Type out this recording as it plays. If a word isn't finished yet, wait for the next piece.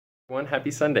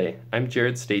Happy Sunday. I'm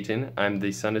Jared Staten. I'm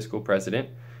the Sunday School president,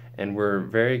 and we're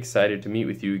very excited to meet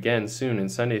with you again soon in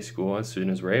Sunday School as soon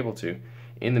as we're able to.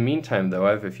 In the meantime, though,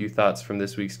 I have a few thoughts from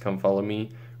this week's Come Follow Me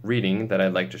reading that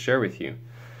I'd like to share with you.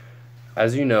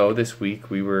 As you know, this week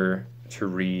we were to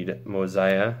read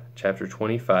Mosiah chapter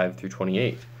 25 through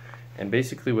 28. And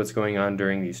basically what's going on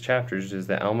during these chapters is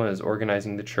that Alma is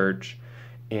organizing the church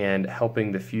and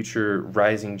helping the future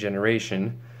rising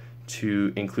generation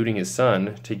to, including his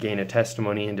son, to gain a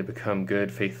testimony and to become good,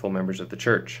 faithful members of the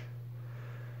church.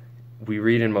 We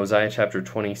read in Mosiah chapter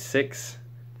 26,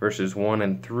 verses 1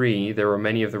 and 3, there were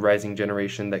many of the rising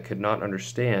generation that could not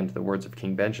understand the words of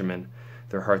King Benjamin.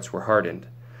 Their hearts were hardened.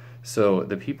 So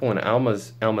the people in Alma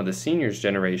the senior's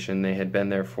generation, they had been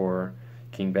there for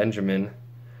King Benjamin.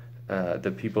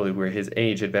 The people who were his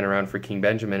age had been around for King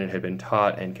Benjamin and had been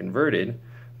taught and converted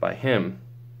by him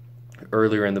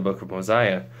earlier in the book of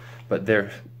Mosiah. But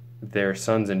their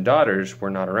sons and daughters were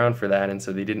not around for that, and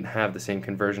so they didn't have the same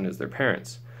conversion as their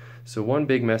parents. So one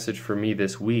big message for me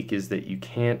this week is that you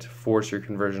can't force your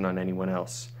conversion on anyone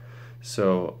else.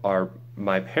 So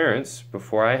my parents,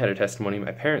 before I had a testimony,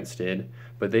 my parents did,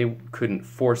 but they couldn't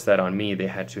force that on me. They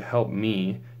had to help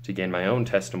me to gain my own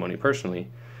testimony personally.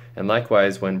 And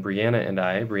likewise, when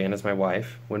Brianna's my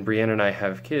wife, when Brianna and I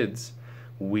have kids,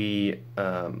 we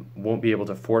won't be able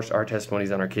to force our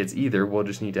testimonies on our kids either. We'll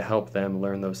just need to help them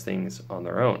learn those things on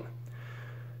their own.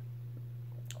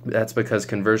 That's because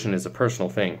conversion is a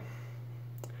personal thing.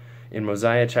 In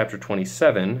Mosiah chapter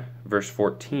 27, verse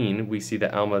 14, we see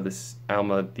that Alma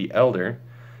the elder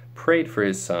prayed for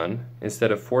his son.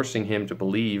 Instead of forcing him to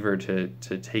believe or to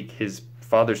take his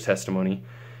father's testimony,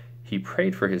 he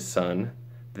prayed for his son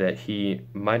that he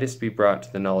mightest be brought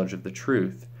to the knowledge of the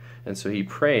truth. And so he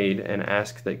prayed and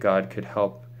asked that God could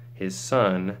help his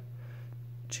son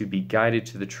to be guided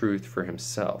to the truth for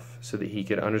himself, so that he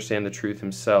could understand the truth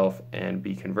himself and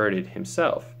be converted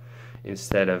himself,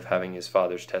 instead of having his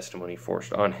father's testimony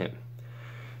forced on him.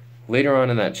 Later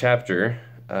on in that chapter,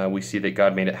 we see that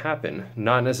God made it happen,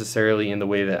 not necessarily in the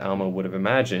way that Alma would have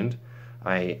imagined.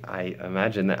 I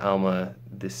imagine that Alma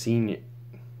the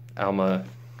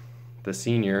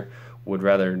senior would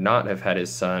rather not have had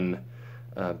his son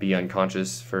be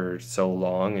unconscious for so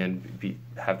long and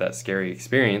have that scary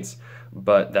experience,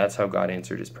 but that's how God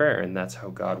answered his prayer, and that's how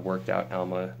God worked out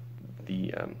Alma's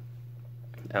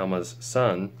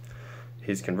son,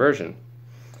 his conversion.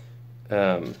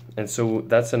 And so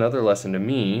that's another lesson to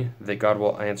me, that God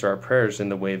will answer our prayers in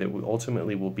the way that we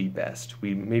ultimately will be best.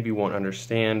 We maybe won't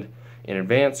understand in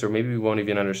advance, or maybe we won't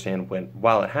even understand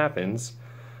while it happens,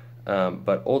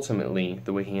 but ultimately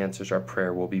the way he answers our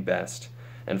prayer will be best.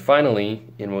 And finally,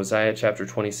 in Mosiah chapter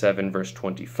 27, verse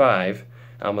 25,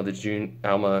 Alma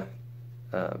the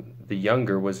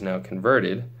younger was now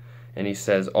converted, and he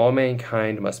says, "All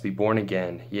mankind must be born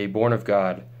again, yea, born of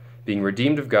God, being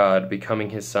redeemed of God,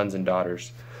 becoming his sons and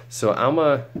daughters." So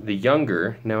Alma the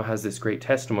younger now has this great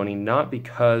testimony, not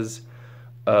because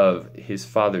of his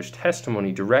father's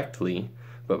testimony directly,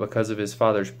 but because of his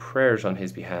father's prayers on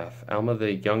his behalf. Alma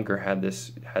the younger had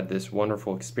this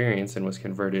wonderful experience and was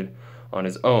converted on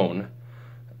his own,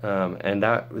 and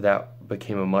that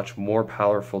became a much more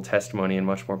powerful testimony and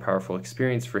much more powerful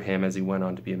experience for him as he went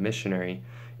on to be a missionary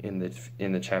in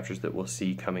the chapters that we'll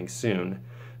see coming soon,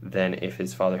 than if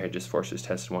his father had just forced his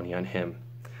testimony on him.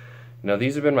 Now,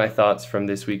 these have been my thoughts from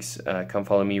this week's Come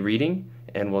Follow Me reading,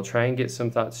 and we'll try and get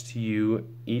some thoughts to you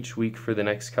each week for the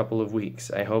next couple of weeks.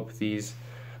 I hope these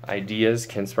ideas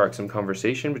can spark some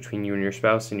conversation between you and your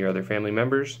spouse and your other family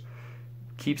members.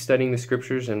 Keep studying the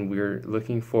scriptures, and we're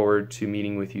looking forward to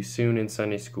meeting with you soon in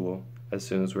Sunday School as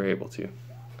soon as we're able to.